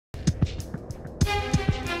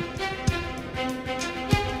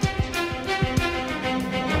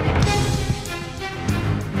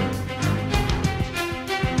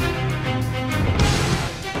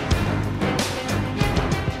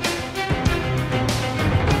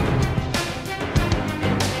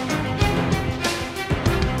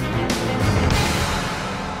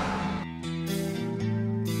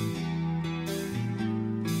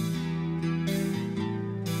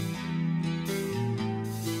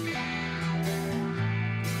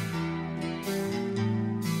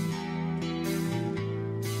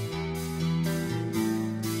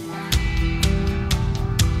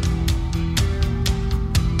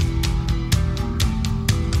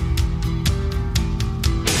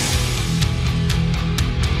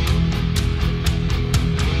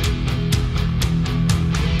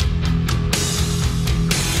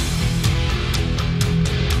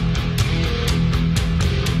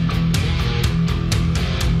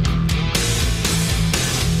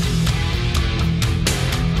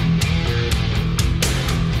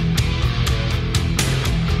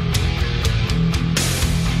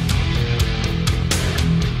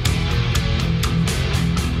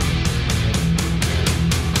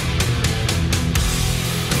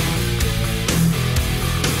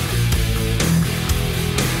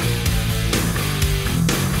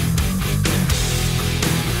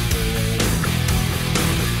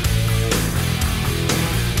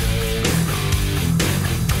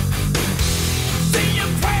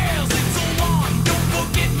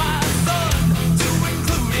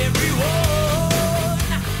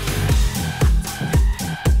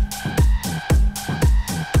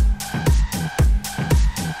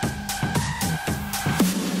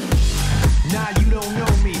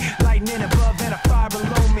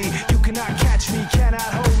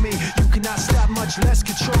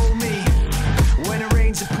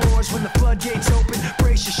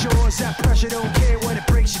pressure, don't care when it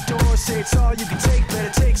breaks your door. Say it's all you can take, better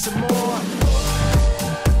take some more.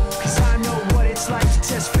 Cause I know what it's like to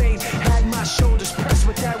test fate. Had my shoulders pressed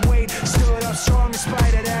with that weight, stood up strong in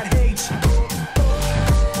spite of that hate.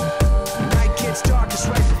 Night gets darkest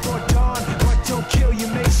right before dawn. What don't kill you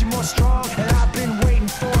makes you more strong, and I've been waiting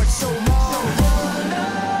for it so long.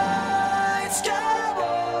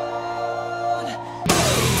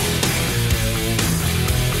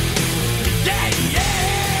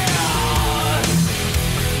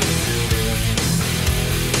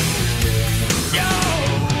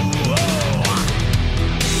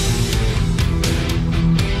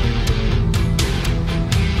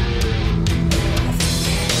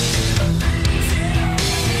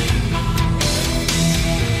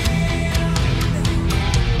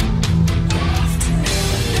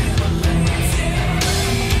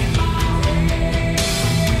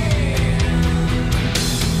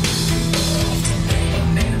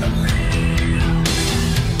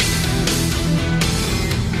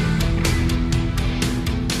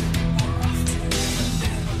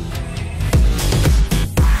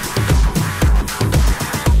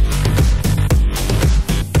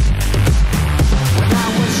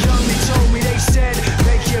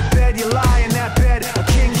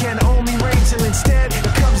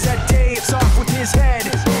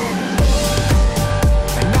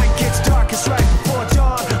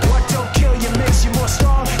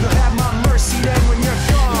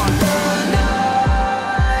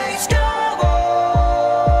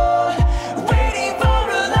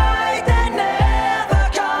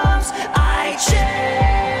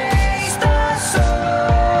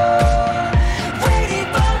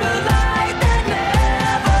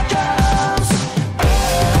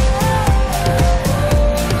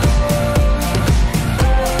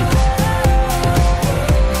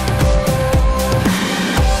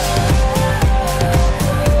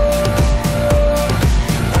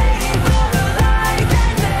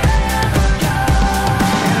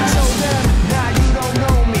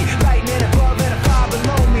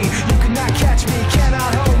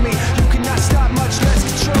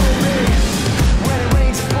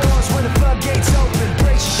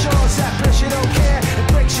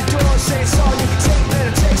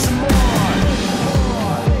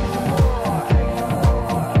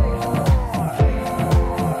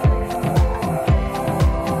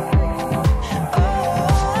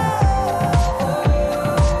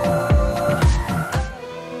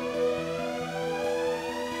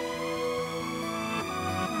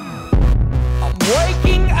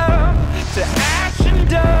 Waking up to ash and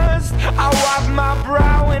dust, I wipe my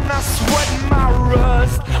brow and I sweat my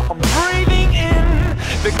rust. I'm breathing in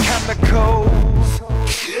the chemicals